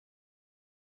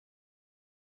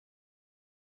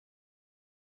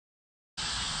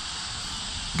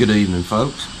Good evening,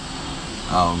 folks.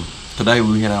 Today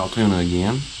we hit out tuna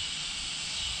again.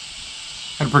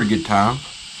 Had a pretty good time.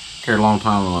 Carried a long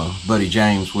time with my buddy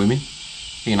James with me.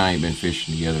 He and I ain't been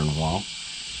fishing together in a while.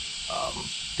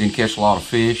 Didn't catch a lot of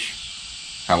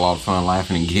fish. Had a lot of fun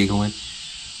laughing and giggling.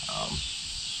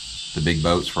 The big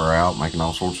boats were out making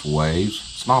all sorts of waves.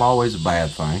 It's not always a bad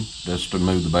thing, just to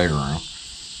move the bait around.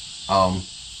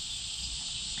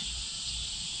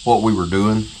 What we were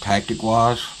doing,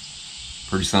 tactic-wise,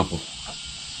 pretty simple.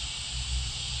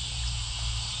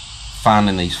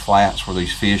 Finding these flats where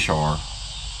these fish are,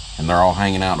 and they're all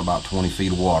hanging out in about 20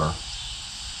 feet of water.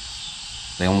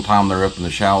 The only time they're up in the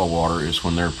shallow water is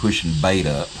when they're pushing bait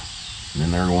up, and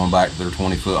then they're going back to their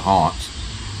 20-foot haunts.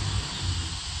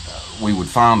 We would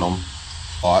find them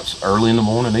lots early in the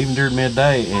morning, even during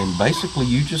midday, and basically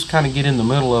you just kind of get in the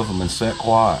middle of them and sit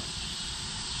quiet.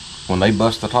 When they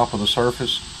bust the top of the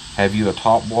surface, have you a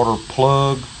topwater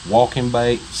plug, walking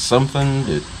bait, something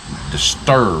that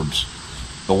disturbs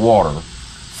the water,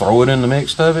 throw it in the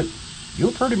mix of it,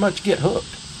 you'll pretty much get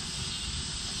hooked.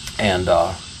 And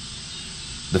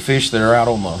the fish that are out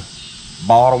on the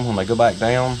bottom, when they go back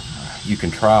down, you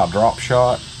can try a drop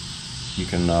shot, you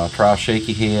can try a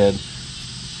shaky head,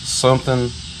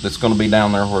 something that's going to be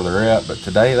down there where they're at. But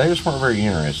today they just weren't very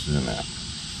interested in that.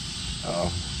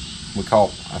 We caught,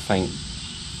 I think,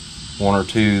 one or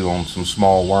two on some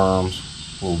small worms,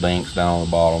 little dinks down on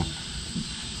the bottom.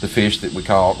 The fish that we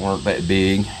caught weren't that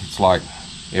big. It's like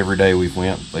every day we've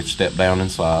went, they've stepped down in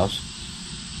size.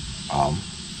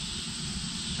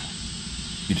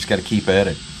 You just got to keep at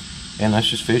it, and that's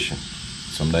just fishing.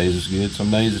 Some days it's good, some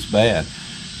days it's bad.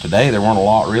 Today there weren't a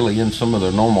lot really in some of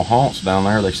their normal haunts down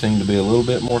there. They seem to be a little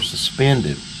bit more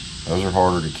suspended. Those are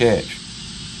harder to catch.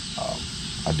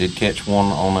 I did catch one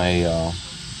on a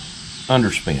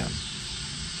underspin.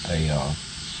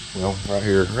 Well, right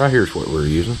here's what we're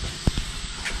using.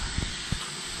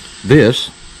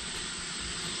 This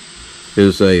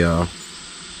is a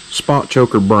spot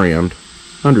choker brand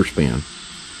underspin.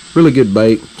 Really good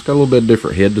bait. It's got a little bit of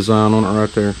different head design on it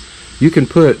right there. You can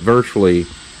put virtually,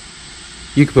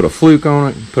 you can put a fluke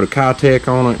on it, put a Kitech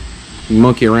on it, you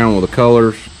monkey around with the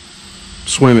colors,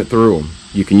 swim it through them.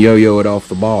 You can yo-yo it off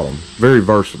the bottom. Very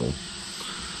versatile.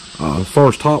 As far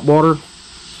as topwater,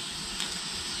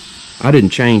 I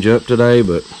didn't change up today,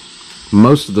 but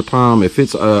most of the time, if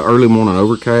it's early morning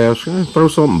overcast, throw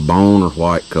something bone or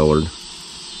white colored.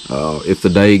 If the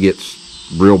day gets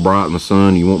real bright in the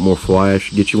sun, you want more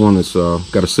flash, get you one that's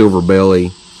got a silver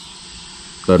belly.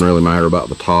 Doesn't really matter about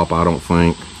the top, I don't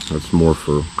think. That's more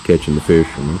for catching the fish.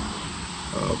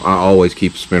 I always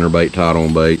keep a spinnerbait tied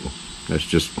on bait. That's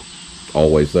just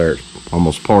always there. It's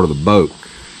almost part of the boat.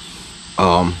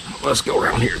 Let's go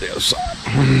around here to the other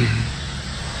side.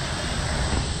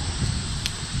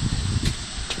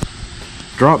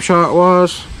 Drop shot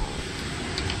wise,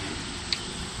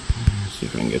 let's see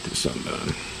if I can get this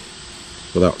undone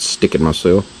without sticking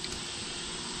myself.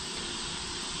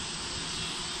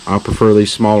 I prefer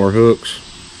these smaller hooks.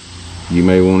 You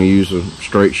may want to use a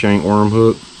straight shank worm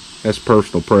hook. That's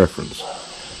personal preference.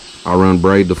 I run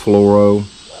braid to fluoro.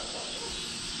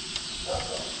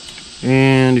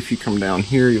 And if you come down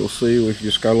here, you'll see we've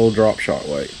just got a little drop shot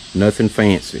weight. Nothing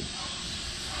fancy.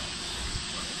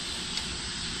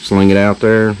 Sling it out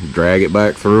there, drag it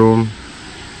back through them.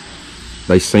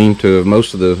 They seem to have,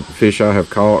 most of the fish I have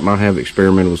caught, and I have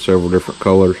experimented with several different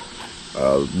colors,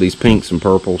 these pinks and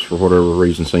purples for whatever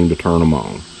reason seem to turn them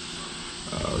on.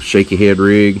 Shaky head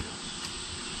rig,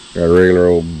 got a regular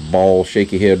old ball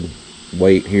shaky head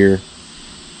weight here.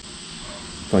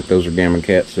 I think those are Gammon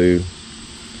Katsu.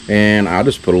 And I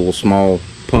just put a little small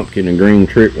pumpkin and green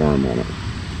trick worm on it.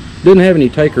 Didn't have any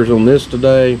takers on this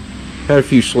today. Had a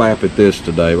few slap at this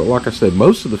today, but like I said,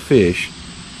 most of the fish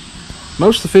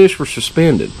were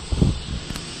suspended.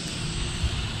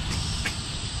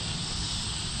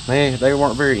 They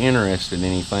weren't very interested in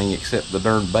anything except the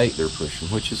darn bait they're pushing,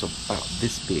 which is about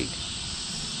this big.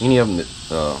 Any of them that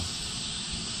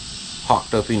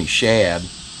hawked up any shad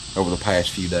over the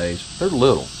past few days, they're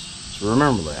little, so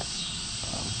remember that.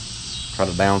 Try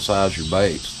to downsize your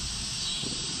baits.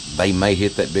 They may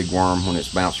hit that big worm when it's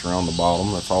bouncing around the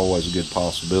bottom. That's always a good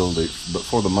possibility, but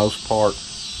for the most part,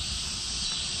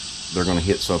 they're going to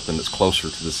hit something that's closer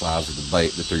to the size of the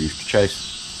bait that they're used to chasing.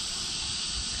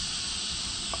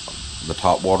 The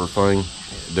topwater thing,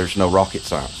 there's no rocket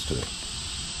science to it.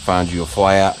 Find you a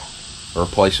flat, or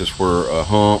places where a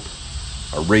hump,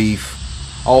 a reef,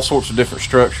 all sorts of different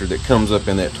structure that comes up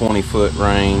in that 20-foot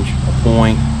range, a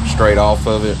point straight off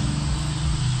of it,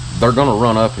 they're going to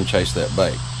run up and chase that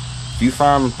bait. If you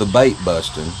find the bait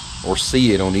busting or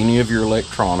see it on any of your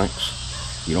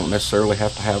electronics, You don't necessarily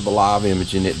have to have the live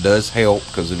imaging. It does help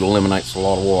because it eliminates a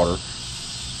lot of water.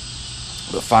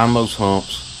 But find those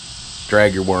humps,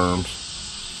 drag your worms.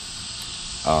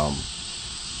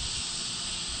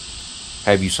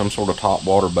 Have you some sort of top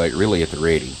water bait really at the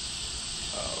ready.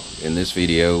 In this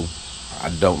video, I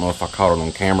don't know if I caught it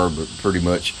on camera, but pretty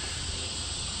much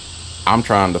I'm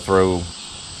trying to throw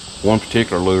one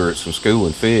particular lure at some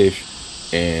schooling fish,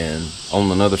 and on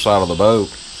another side of the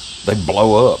boat they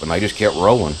blow up and they just kept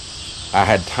rolling. I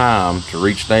had time to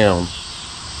reach down,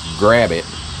 grab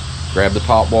the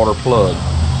top water plug,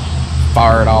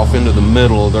 fire it off into the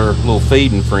middle of their little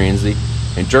feeding frenzy,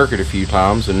 and jerk it a few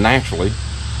times, and naturally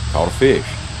caught a fish.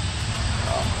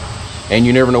 And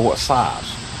you never know what size.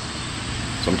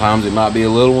 Sometimes it might be a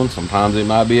little one, sometimes it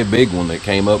might be a big one that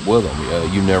came up with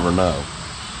them. You never know.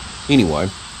 Anyway,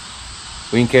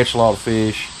 we can catch a lot of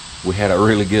fish. We had a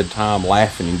really good time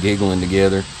laughing and giggling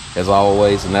together, as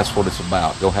always, and that's what it's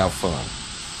about. Go have fun.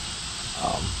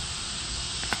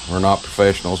 We're not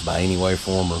professionals by any way,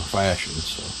 form, or fashion,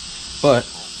 so. But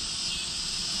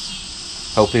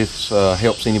hope this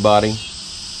helps anybody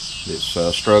that's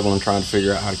struggling trying to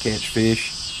figure out how to catch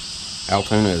fish.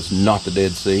 Altoona is not the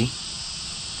Dead Sea.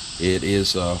 It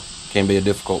is can be a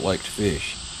difficult lake to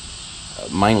fish,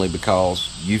 mainly because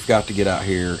you've got to get out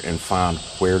here and find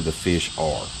where the fish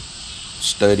are.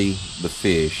 Study the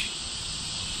fish.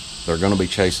 They're going to be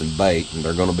chasing bait, and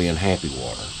they're going to be in happy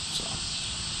water. So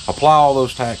apply all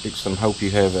those tactics and hope you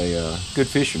have a good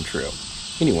fishing trip.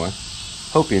 Anyway,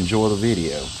 hope you enjoy the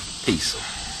video. Peace.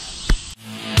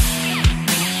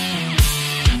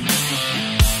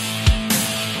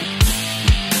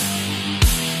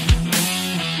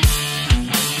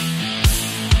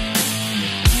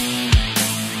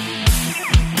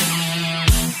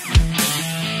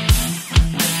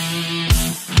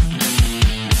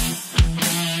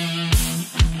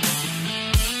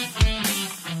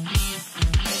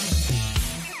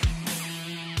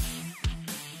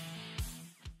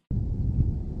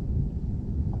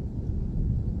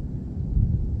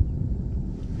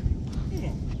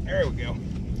 There we go.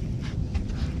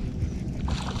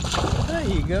 There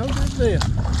you go. Good deal.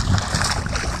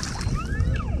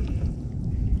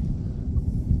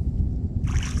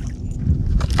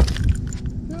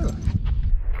 Good.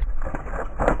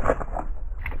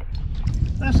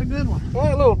 That's a good one.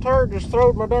 That little turd just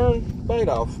throwed my darn bait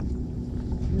off.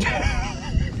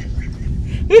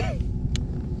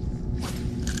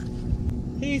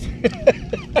 He's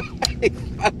he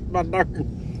knocked my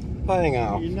darn thing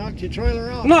off. You knocked your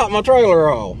trailer off? Knocked my trailer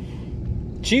off.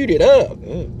 Chewed it up.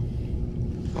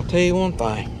 I'll tell you one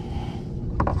thing.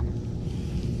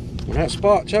 When that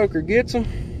spot choker gets him,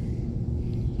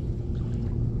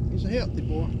 He's a healthy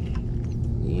boy.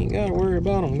 you ain't got to worry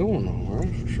about him going nowhere,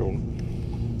 that's for sure.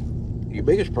 Your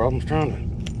biggest problem is trying to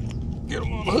get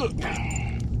him on the hook.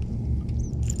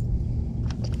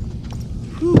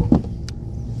 Whew.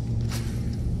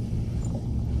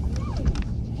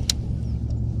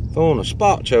 Throwing a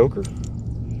spot choker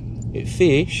at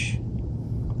fish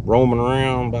roaming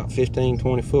around about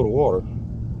 15-20 foot of water,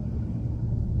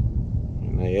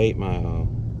 and they ate my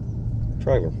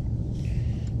trailer.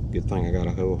 Good thing I got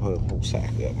a whole sack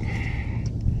of them.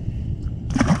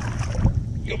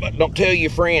 Don't tell your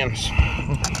friends.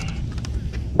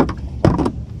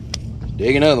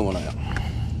 Dig another one out.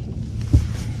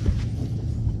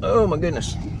 Oh my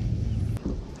goodness.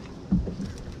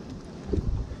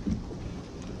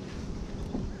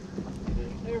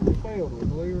 Never failed me,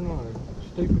 believe it or not, as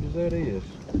stupid as that is.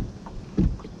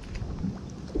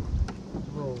 A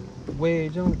little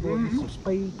wedge on it, give you some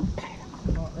speed.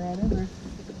 Knock right in there.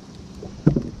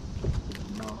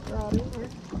 Knock right in there.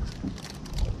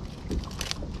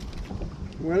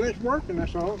 Well, it's working,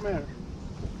 that's all that matters.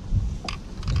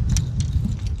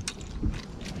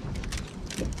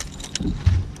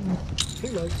 Too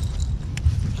late.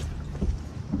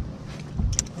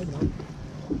 Hold on.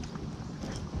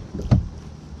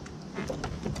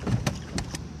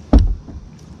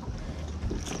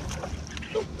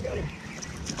 Oh, got him.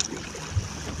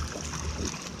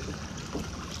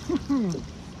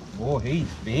 Boy,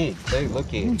 he's big too. Look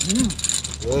at him.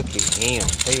 Look at him.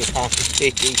 He's trying to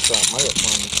pick something up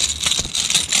from me.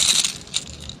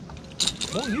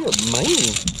 Boy, you're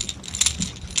mean.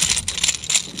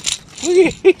 Look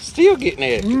at him. He's still getting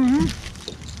at you.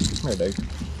 There, dude.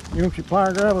 You want your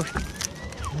plier grabber?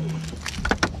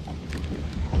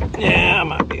 Yeah, I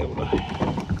might be able to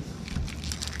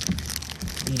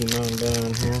get him on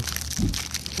down here.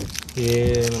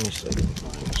 Yeah, let me see them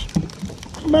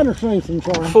things. Better safe than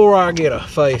sorry. Before I get a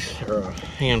face or a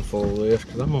handful of this,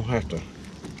 because I'm going to have to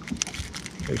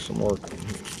do some work on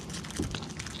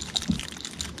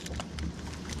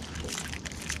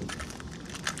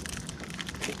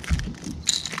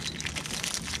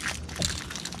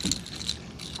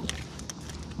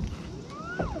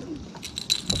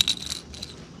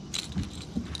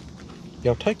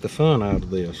Y'all take the fun out of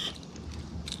this.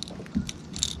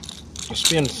 I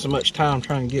spend so much time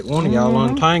trying to get one of y'all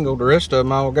untangled, the rest of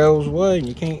them all goes away and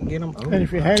you can't get them. Oh. And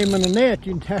if you had him in the net,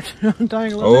 you'd have to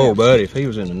untangle him. Oh, buddy, if he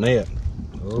was in the net.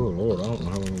 Oh, Lord, I don't know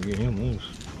how we're going to get him loose.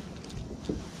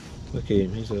 Look at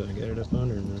him, he's got it up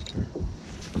under him right there.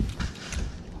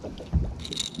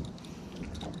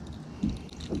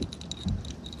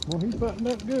 Well, he's buttoned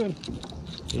up good.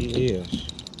 He is.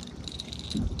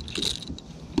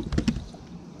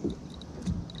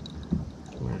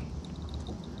 Come here.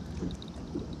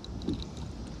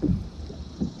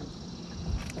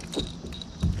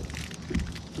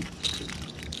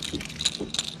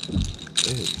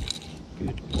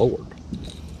 Good Lord.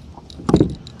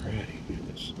 Alrighty,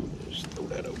 let's throw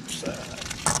that over the side.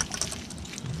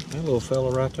 That little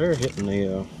fella right there hitting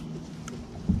the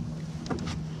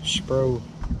Spro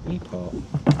E-pop.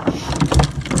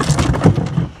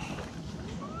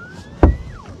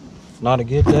 Not a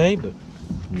good day, but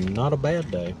not a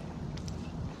bad day.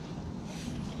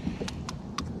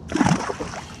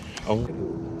 Oh,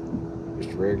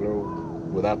 just regular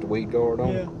without the weed guard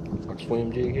on? Yeah. Like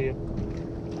swim jig head?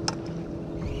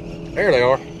 There they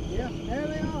are. Yeah, there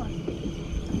they are.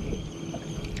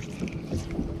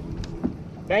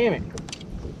 Damn it.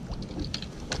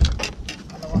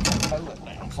 I know I can pull it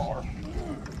down far.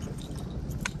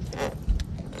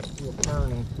 We'll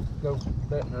turn and go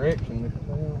that direction.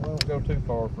 We won't go too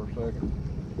far for a second.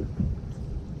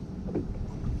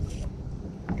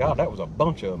 God, that was a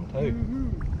bunch of them too.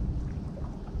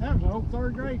 That was a whole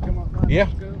third grade come up right Yeah,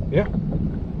 to school. yeah.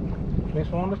 This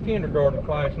one was kindergarten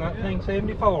class,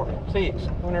 1974, 6,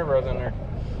 whenever I was in there.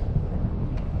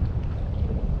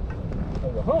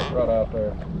 There's a hump right out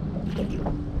there.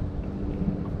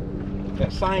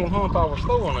 That same hump I was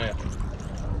throwing at.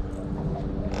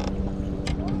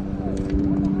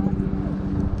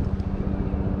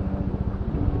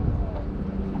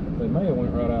 They may have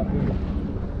went right out here.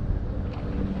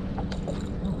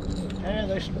 Yeah,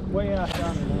 they're way out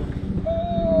down there.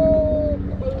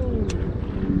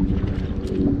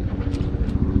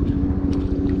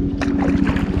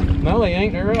 No, they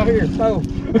ain't. They're right here. So.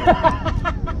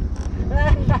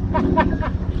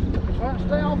 Well,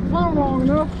 stay off the phone long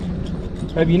enough.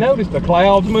 Have you noticed the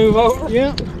clouds move over?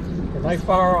 Yeah. And they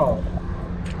fire off.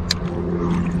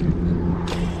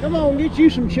 Come on, get you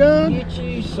some chug. Get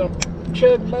you some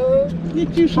chug bug.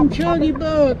 Get you some chuggy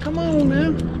bug. Come on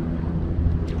now.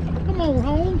 Come on,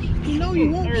 Holmes. You know you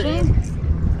want some.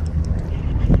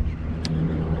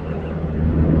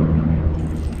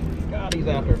 God, he's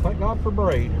out there. Thank God for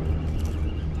braid.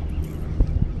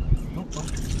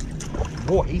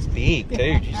 Boy, he's big too.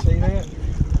 Did you see that?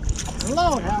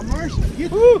 Lord have mercy.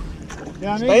 Get, Woo!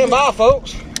 Stand by,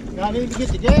 folks. I need to get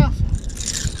the gaff.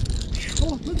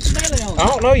 Oh, look at the belly on it. I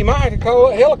don't know. You might have to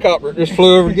call a helicopter that just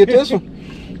flew over to get this one.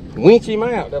 Winch him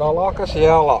out. Did I lock us?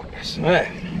 Yeah, I locked us. All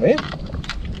right. Well.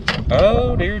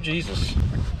 Oh, dear Jesus.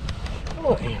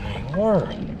 What in the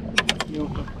world?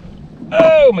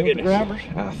 Oh, my goodness. Grabbers?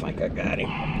 I think I got him.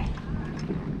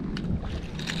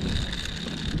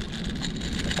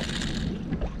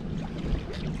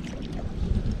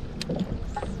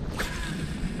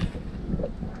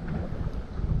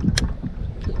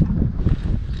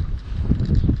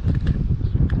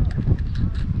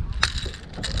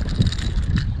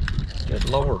 Good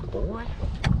Lord, boy.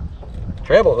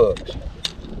 Treble hooks.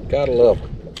 Gotta love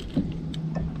them.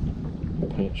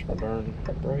 Pinch my darn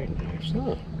braid knives,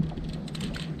 huh?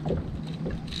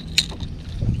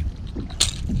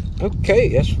 Okay,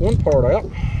 that's one part out.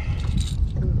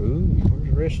 Ooh, where's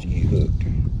the rest of you hooked?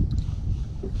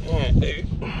 Alright, dude.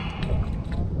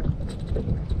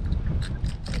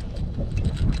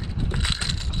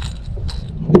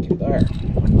 Look at there.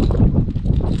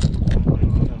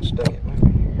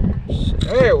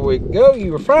 There we go.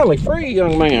 You were finally free,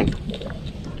 young man.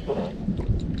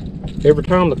 Every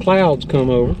time the clouds come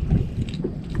over,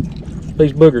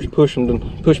 these boogers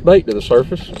push bait to the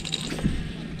surface,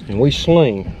 and we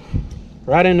sling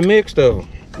right in the mix of them.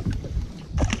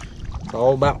 It's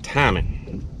all about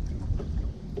timing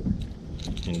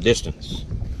and distance.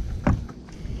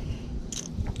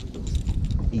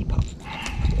 E-pop.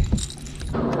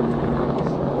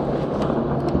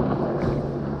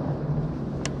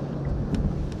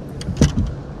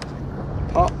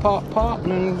 Pop, pop, pop,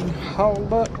 and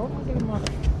hold up. What am I doing? My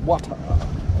water.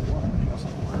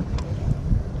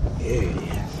 There it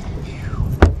is.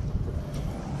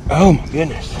 Oh my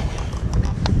goodness.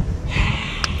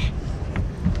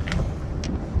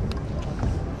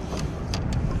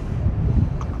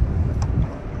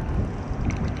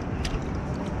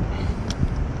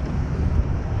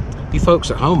 You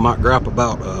folks at home might gripe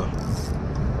about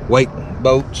weight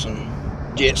boats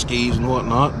and jet skis and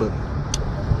whatnot, but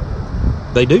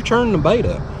they do churn the bait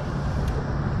up.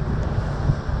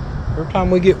 Every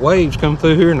time we get waves come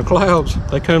through here in the clouds,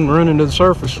 they come running to the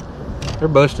surface. They're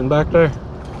busting back there.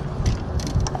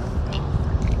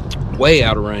 Way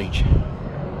out of range.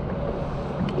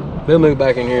 They'll move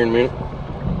back in here in a minute.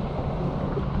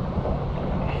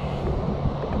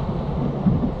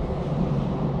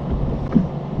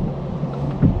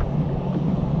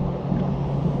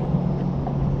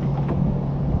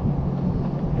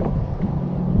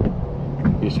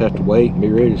 You just have to wait and be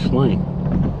ready to swing.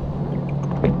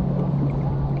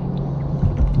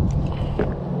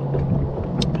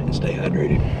 And stay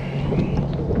hydrated.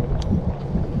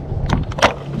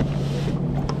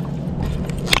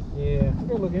 Yeah, I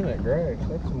gotta look in that grass.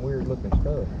 That's some weird looking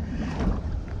stuff.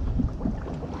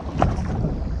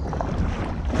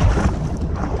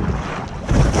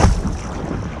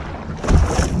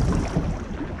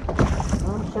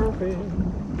 I'm surfing.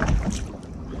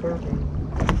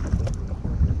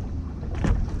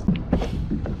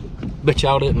 Bet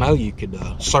y'all didn't know you could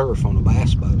surf on a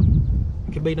bass boat.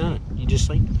 It could be done. You just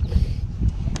seen it.